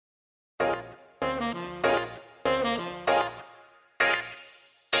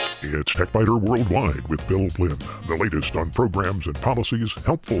It's TechBiter Worldwide with Bill Blinn. The latest on programs and policies,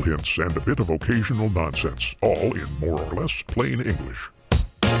 helpful hints, and a bit of occasional nonsense, all in more or less plain English.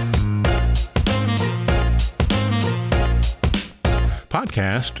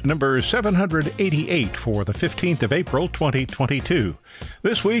 Podcast number 788 for the 15th of April, 2022.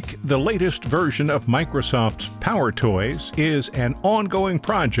 This week, the latest version of Microsoft's PowerToys is an ongoing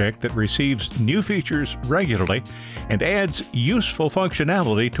project that receives new features regularly and adds useful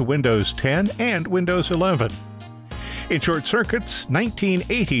functionality to Windows 10 and Windows 11. In short circuits,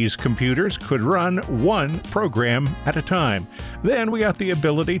 1980s computers could run one program at a time. Then we got the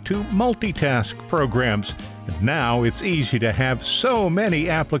ability to multitask programs. And now it's easy to have so many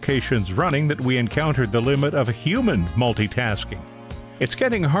applications running that we encountered the limit of human multitasking. It's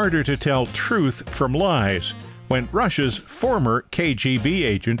getting harder to tell truth from lies when Russia's former KGB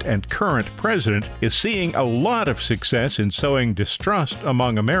agent and current president is seeing a lot of success in sowing distrust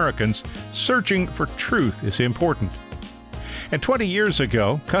among Americans. Searching for truth is important. And 20 years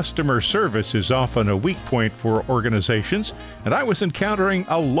ago, customer service is often a weak point for organizations, and I was encountering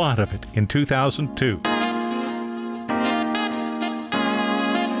a lot of it in 2002.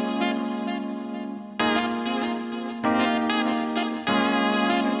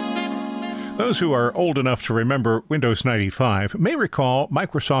 Those who are old enough to remember Windows 95 may recall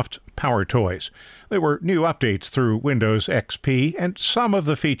Microsoft's PowerToys. There were new updates through Windows XP, and some of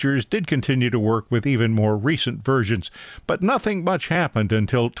the features did continue to work with even more recent versions. But nothing much happened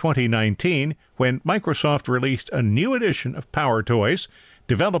until 2019, when Microsoft released a new edition of PowerToys.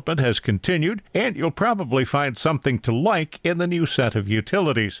 Development has continued, and you'll probably find something to like in the new set of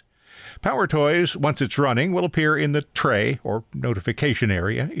utilities. PowerToys, once it's running, will appear in the tray, or notification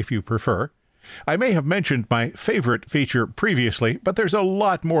area, if you prefer. I may have mentioned my favorite feature previously, but there's a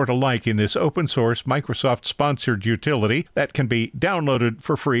lot more to like in this open-source Microsoft-sponsored utility that can be downloaded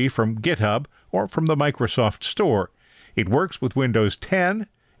for free from GitHub or from the Microsoft Store. It works with Windows 10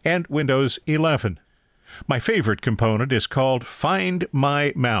 and Windows 11. My favorite component is called Find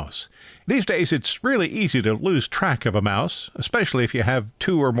My Mouse. These days, it's really easy to lose track of a mouse, especially if you have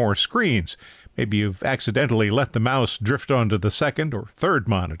two or more screens. Maybe you've accidentally let the mouse drift onto the second or third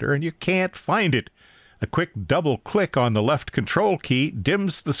monitor and you can't find it. A quick double click on the left control key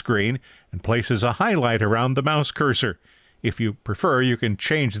dims the screen and places a highlight around the mouse cursor. If you prefer, you can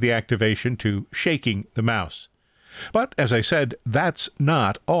change the activation to shaking the mouse. But, as I said, that's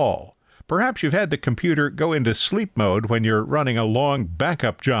not all. Perhaps you've had the computer go into sleep mode when you're running a long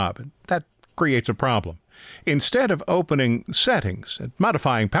backup job, and that creates a problem. Instead of opening settings and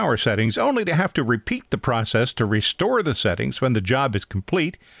modifying power settings only to have to repeat the process to restore the settings when the job is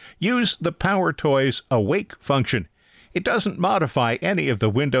complete, use the PowerToys Awake function. It doesn't modify any of the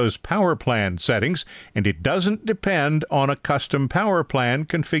Windows Power Plan settings, and it doesn't depend on a custom power plan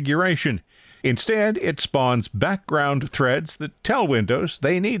configuration. Instead, it spawns background threads that tell Windows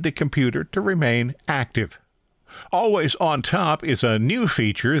they need the computer to remain active. Always on Top is a new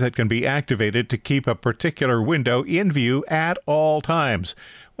feature that can be activated to keep a particular window in view at all times.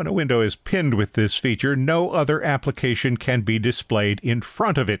 When a window is pinned with this feature, no other application can be displayed in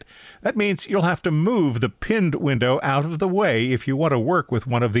front of it. That means you'll have to move the pinned window out of the way if you want to work with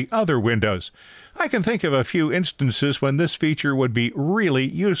one of the other windows. I can think of a few instances when this feature would be really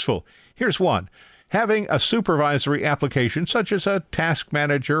useful. Here's one. Having a supervisory application such as a task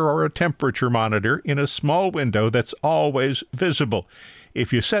manager or a temperature monitor in a small window that's always visible.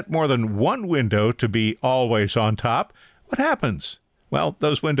 If you set more than one window to be always on top, what happens? Well,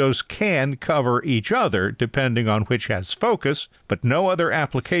 those windows can cover each other depending on which has focus, but no other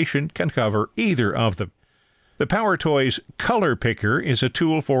application can cover either of them. The PowerToys Color Picker is a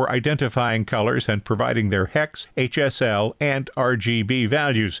tool for identifying colors and providing their hex, HSL, and RGB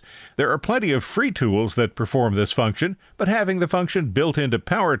values. There are plenty of free tools that perform this function, but having the function built into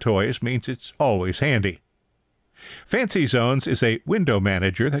PowerToys means it's always handy. Fancy Zones is a window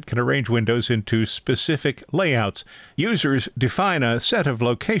manager that can arrange windows into specific layouts. Users define a set of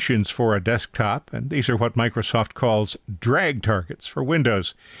locations for a desktop, and these are what Microsoft calls drag targets for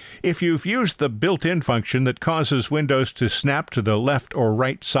Windows. If you've used the built-in function that causes Windows to snap to the left or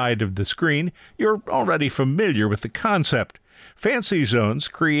right side of the screen, you're already familiar with the concept. Fancy Zones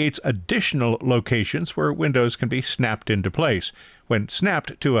creates additional locations where windows can be snapped into place. When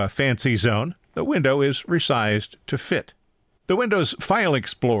snapped to a fancy zone, the window is resized to fit. The Windows File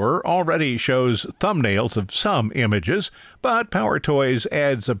Explorer already shows thumbnails of some images, but PowerToys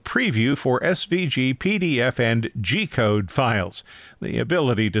adds a preview for SVG, PDF, and G-code files. The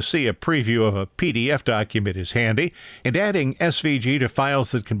ability to see a preview of a PDF document is handy, and adding SVG to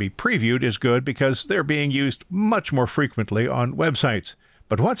files that can be previewed is good because they're being used much more frequently on websites.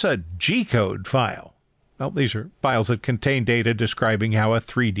 But what's a G-code file? Well, these are files that contain data describing how a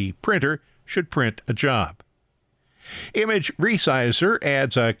 3D printer should print a job. Image Resizer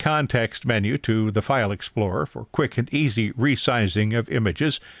adds a context menu to the File Explorer for quick and easy resizing of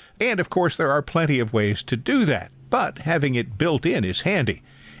images, and of course there are plenty of ways to do that, but having it built in is handy.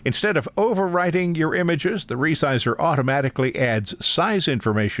 Instead of overwriting your images, the resizer automatically adds size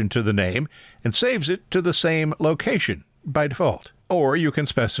information to the name and saves it to the same location by default, or you can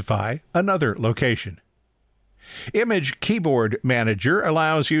specify another location. Image Keyboard Manager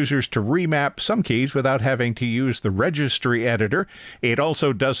allows users to remap some keys without having to use the registry editor. It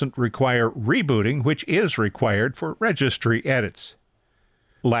also doesn't require rebooting, which is required for registry edits.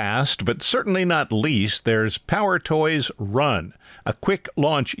 Last, but certainly not least, there's PowerToys Run, a quick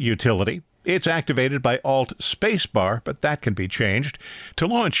launch utility. It's activated by Alt Spacebar, but that can be changed. To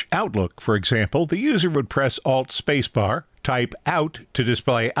launch Outlook, for example, the user would press Alt Spacebar, type Out to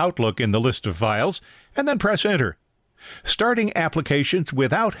display Outlook in the list of files, and then press Enter. Starting applications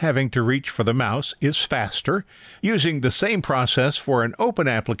without having to reach for the mouse is faster. Using the same process for an open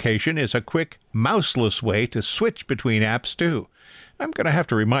application is a quick, mouseless way to switch between apps, too. I'm going to have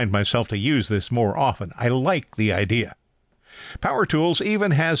to remind myself to use this more often. I like the idea. PowerTools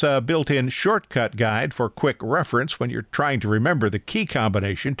even has a built-in shortcut guide for quick reference when you're trying to remember the key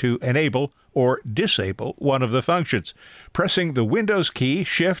combination to enable or disable one of the functions. Pressing the Windows key,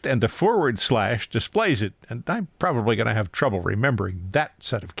 Shift, and the / displays it, and I'm probably going to have trouble remembering that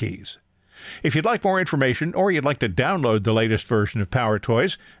set of keys. If you'd like more information or you'd like to download the latest version of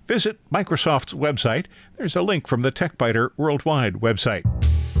PowerToys, visit Microsoft's website. There's a link from the TechBiter Worldwide website.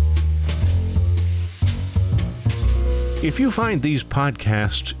 If you find these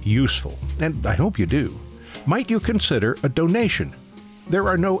podcasts useful, and I hope you do, might you consider a donation? There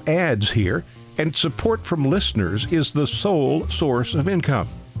are no ads here, and support from listeners is the sole source of income.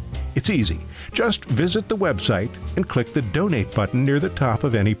 It's easy. Just visit the website and click the Donate button near the top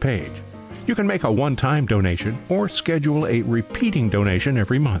of any page. You can make a one-time donation or schedule a repeating donation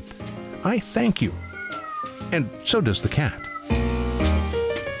every month. I thank you. And so does the cat.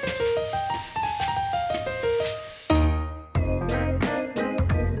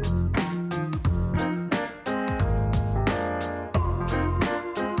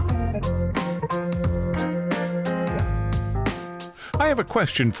 I have a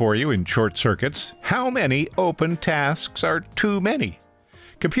question for you in short circuits. How many open tasks are too many?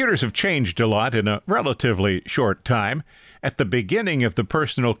 Computers have changed a lot in a relatively short time. At the beginning of the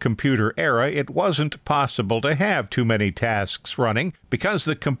personal computer era, it wasn't possible to have too many tasks running because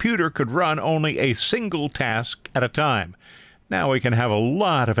the computer could run only a single task at a time. Now we can have a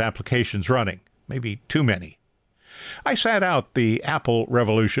lot of applications running, maybe too many. I sat out the Apple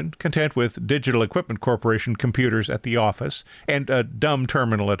revolution, content with Digital Equipment Corporation computers at the office and a dumb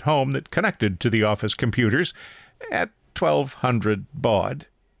terminal at home that connected to the office computers at 1200 baud.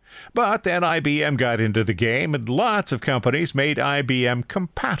 But then IBM got into the game, and lots of companies made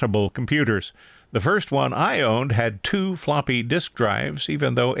IBM-compatible computers. The first one I owned had 2 floppy disk drives,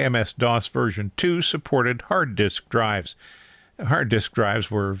 even though MS-DOS version 2 supported hard disk drives. Hard disk drives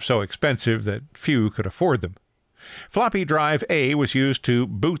were so expensive that few could afford them. Floppy drive A was used to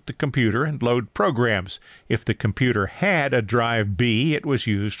boot the computer and load programs. If the computer had a drive B, it was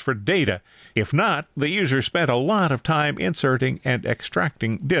used for data. If not, the user spent a lot of time inserting and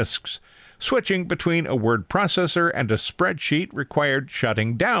extracting disks. Switching between a word processor and a spreadsheet required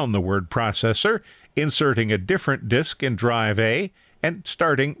shutting down the word processor, inserting a different disk in drive A, and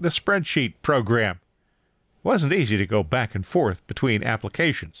starting the spreadsheet program. It wasn't easy to go back and forth between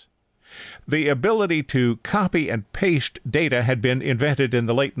applications. The ability to copy and paste data had been invented in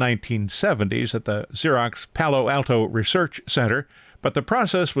the late 1970s at the Xerox Palo Alto Research Center, but the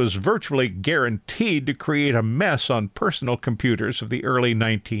process was virtually guaranteed to create a mess on personal computers of the early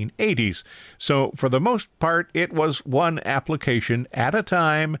 1980s. So, for the most part, it was one application at a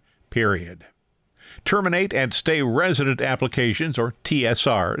time, period. Terminate and Stay Resident applications, or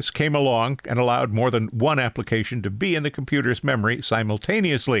TSRs, came along and allowed more than one application to be in the computer's memory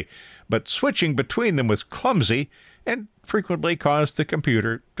simultaneously, but switching between them was clumsy and frequently caused the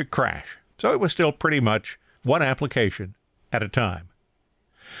computer to crash. So it was still pretty much one application at a time.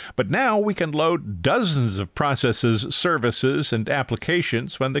 But now we can load dozens of processes, services, and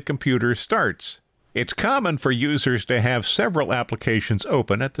applications when the computer starts. It's common for users to have several applications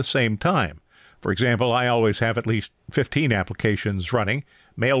open at the same time. For example, I always have at least 15 applications running: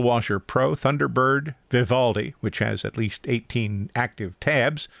 Mailwasher Pro, Thunderbird, Vivaldi, which has at least 18 active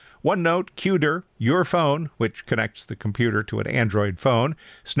tabs, OneNote, Qder, Your Phone, which connects the computer to an Android phone,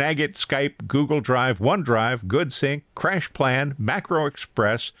 Snagit, Skype, Google Drive, OneDrive, GoodSync, CrashPlan, Macro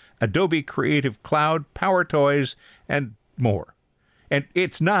Express, Adobe Creative Cloud, PowerToys, and more. And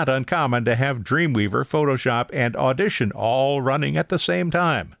it's not uncommon to have Dreamweaver, Photoshop, and Audition all running at the same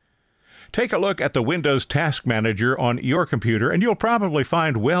time. Take a look at the Windows Task Manager on your computer, and you'll probably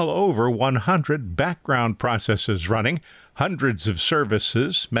find well over 100 background processes running, hundreds of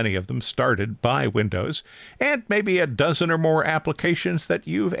services, many of them started by Windows, and maybe a dozen or more applications that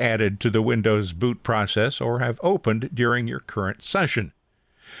you've added to the Windows boot process or have opened during your current session.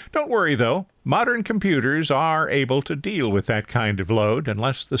 Don't worry, though. Modern computers are able to deal with that kind of load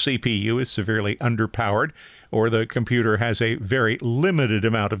unless the CPU is severely underpowered or the computer has a very limited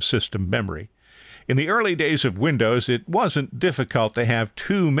amount of system memory. In the early days of Windows, it wasn't difficult to have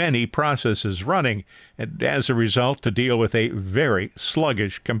too many processes running, and as a result, to deal with a very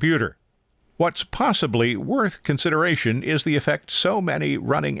sluggish computer. What's possibly worth consideration is the effect so many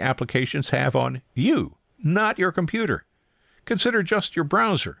running applications have on you, not your computer. Consider just your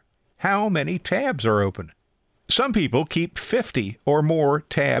browser. How many tabs are open? Some people keep 50 or more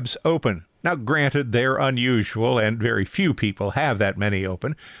tabs open. Now, granted, they're unusual and very few people have that many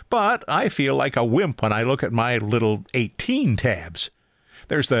open, but I feel like a wimp when I look at my little 18 tabs.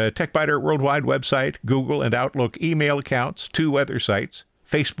 There's the TechBiter Worldwide website, Google and Outlook email accounts, 2 weather sites,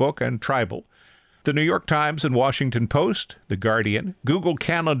 Facebook and Tribal, the New York Times and Washington Post, The Guardian, Google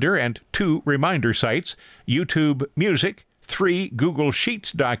Calendar and 2 reminder sites, YouTube Music, 3 Google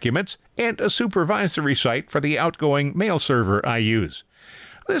Sheets documents, and a supervisory site for the outgoing mail server I use.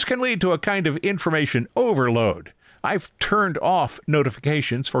 This can lead to a kind of information overload. I've turned off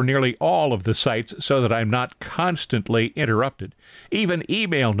notifications for nearly all of the sites so that I'm not constantly interrupted. Even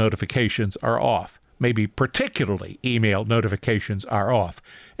email notifications are off. Maybe particularly email notifications are off.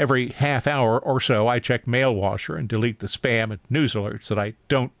 Every half hour or so I check Mailwasher and delete the spam and news alerts that I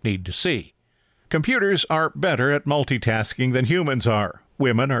don't need to see. Computers are better at multitasking than humans are.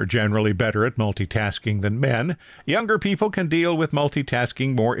 Women are generally better at multitasking than men. Younger people can deal with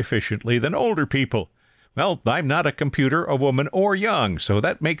multitasking more efficiently than older people. Well, I'm not a computer, a woman, or young, so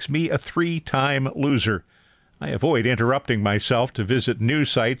that makes me a 3-time loser. I avoid interrupting myself to visit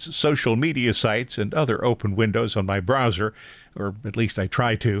news sites, social media sites, and other open windows on my browser, or at least I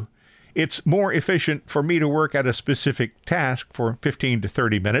try to. It's more efficient for me to work at a specific task for 15 to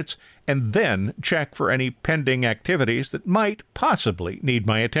 30 minutes and then check for any pending activities that might possibly need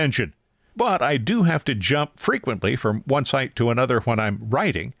my attention. But I do have to jump frequently from one site to another when I'm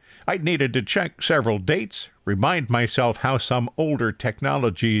writing. I needed to check several dates, remind myself how some older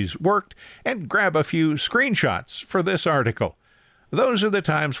technologies worked, and grab a few screenshots for this article. Those are the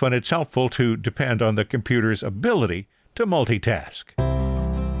times when it's helpful to depend on the computer's ability to multitask.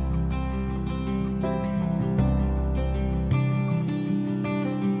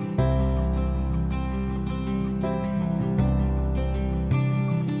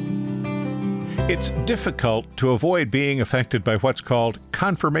 It's difficult to avoid being affected by what's called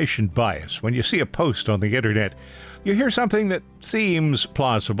confirmation bias. When you see a post on the internet, you hear something that seems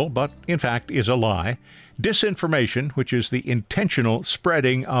plausible, but in fact is a lie. Disinformation, which is the intentional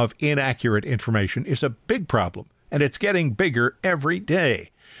spreading of inaccurate information, is a big problem, and it's getting bigger every day.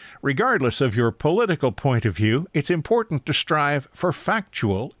 Regardless of your political point of view, it's important to strive for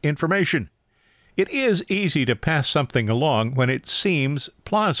factual information. It is easy to pass something along when it seems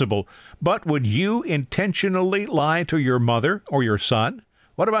plausible, but would you intentionally lie to your mother or your son?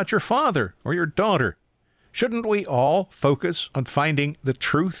 What about your father or your daughter? Shouldn't we all focus on finding the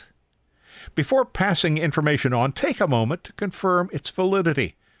truth? Before passing information on, take a moment to confirm its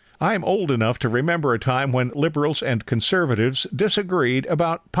validity. I'm old enough to remember a time when liberals and conservatives disagreed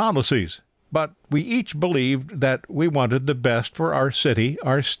about policies. But we each believed that we wanted the best for our city,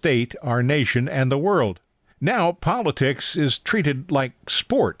 our state, our nation, and the world. Now politics is treated like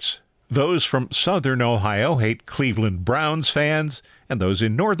sports. Those from southern Ohio hate Cleveland Browns fans, and those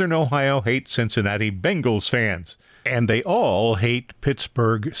in northern Ohio hate Cincinnati Bengals fans. And they all hate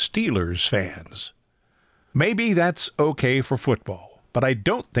Pittsburgh Steelers fans. Maybe that's okay for football, but I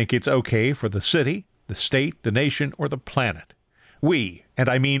don't think it's okay for the city, the state, the nation, or the planet. We, and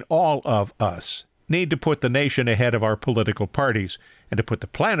I mean all of us, need to put the nation ahead of our political parties and to put the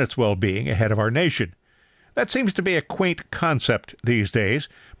planet's well-being ahead of our nation. That seems to be a quaint concept these days,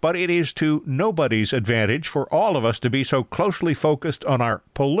 but it is to nobody's advantage for all of us to be so closely focused on our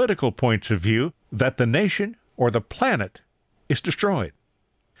political points of view that the nation or the planet is destroyed.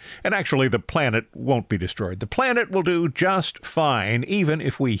 And actually, the planet won't be destroyed. The planet will do just fine, even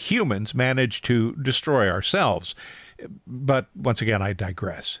if we humans manage to destroy ourselves. But once again, I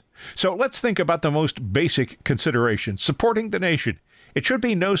digress. So let's think about the most basic considerations supporting the nation. It should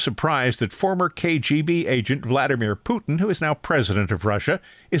be no surprise that former KGB agent Vladimir Putin, who is now president of Russia,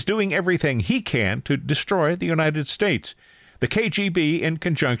 is doing everything he can to destroy the United States. The KGB, in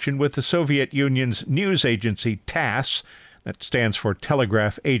conjunction with the Soviet Union's news agency TASS, that stands for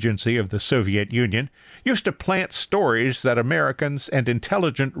Telegraph Agency of the Soviet Union, used to plant stories that Americans and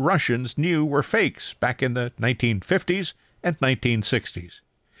intelligent Russians knew were fakes back in the 1950s and 1960s.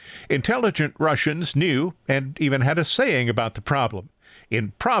 Intelligent Russians knew and even had a saying about the problem.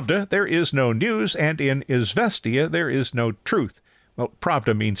 In Pravda, there is no news, and in Izvestia, there is no truth. Well,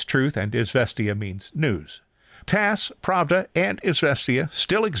 Pravda means truth, and Izvestia means news. TASS, Pravda, and Izvestia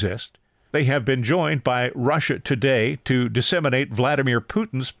still exist. They have been joined by Russia Today to disseminate Vladimir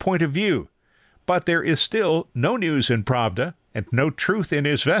Putin's point of view. But there is still no news in Pravda and no truth in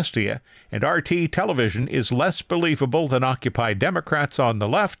Izvestia, and RT television is less believable than Occupy Democrats on the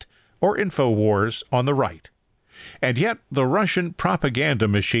left or InfoWars on the right. And yet the Russian propaganda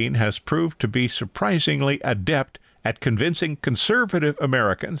machine has proved to be surprisingly adept at convincing conservative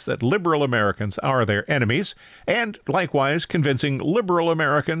Americans that liberal Americans are their enemies, and likewise convincing liberal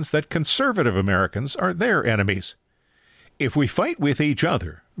Americans that conservative Americans are their enemies. If we fight with each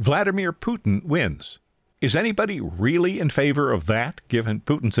other, Vladimir Putin wins. Is anybody really in favor of that, given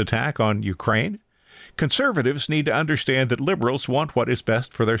Putin's attack on Ukraine? Conservatives need to understand that liberals want what is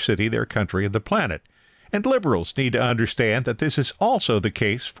best for their city, their country, and the planet. And liberals need to understand that this is also the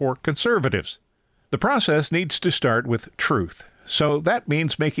case for conservatives. The process needs to start with truth, so that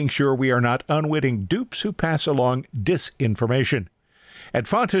means making sure we are not unwitting dupes who pass along disinformation.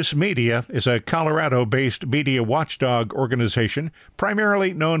 Adfontes Media is a Colorado-based media watchdog organization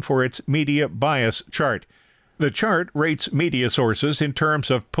primarily known for its media bias chart. The chart rates media sources in terms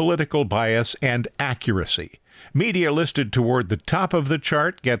of political bias and accuracy. Media listed toward the top of the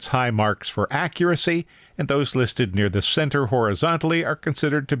chart gets high marks for accuracy, and those listed near the center horizontally are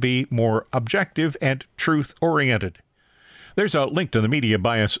considered to be more objective and truth-oriented. There's a link to the media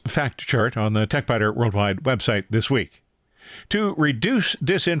bias fact chart on the TechBiter Worldwide website this week. To reduce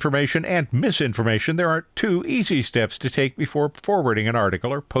disinformation and misinformation, there are two easy steps to take before forwarding an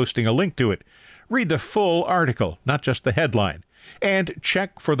article or posting a link to it. Read the full article, not just the headline, and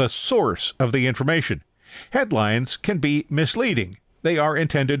check for the source of the information. Headlines can be misleading. They are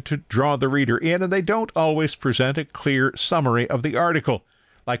intended to draw the reader in, and they don't always present a clear summary of the article.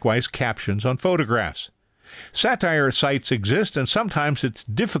 Likewise, captions on photographs. Satire sites exist, and sometimes it's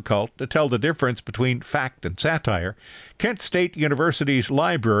difficult to tell the difference between fact and satire. Kent State University's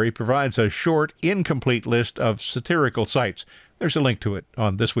library provides a short, incomplete list of satirical sites. There's a link to it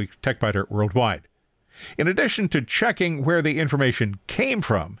on this week's TechBiter Worldwide. In addition to checking where the information came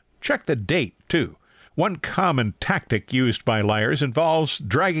from, check the date, too. One common tactic used by liars involves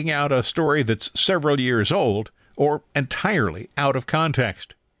dragging out a story that's several years old or entirely out of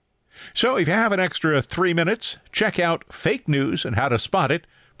context. So if you have an extra 3 minutes, check out Fake News and How to Spot It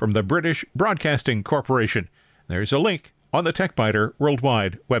from the British Broadcasting Corporation. There's a link on the TechBiter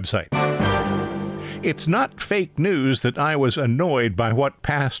Worldwide website. It's not fake news that I was annoyed by what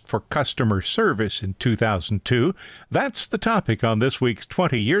passed for customer service in 2002. That's the topic on this week's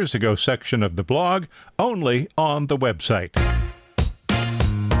 20 Years Ago section of the blog, only on the website.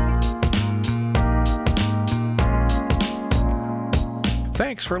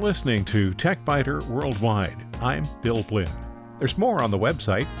 Thanks for listening to TechBiter Worldwide. I'm Bill Blinn. There's more on the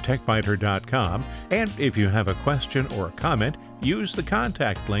website, techbiter.com, and if you have a question or a comment, use the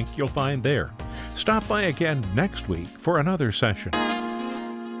contact link you'll find there. Stop by again next week for another session.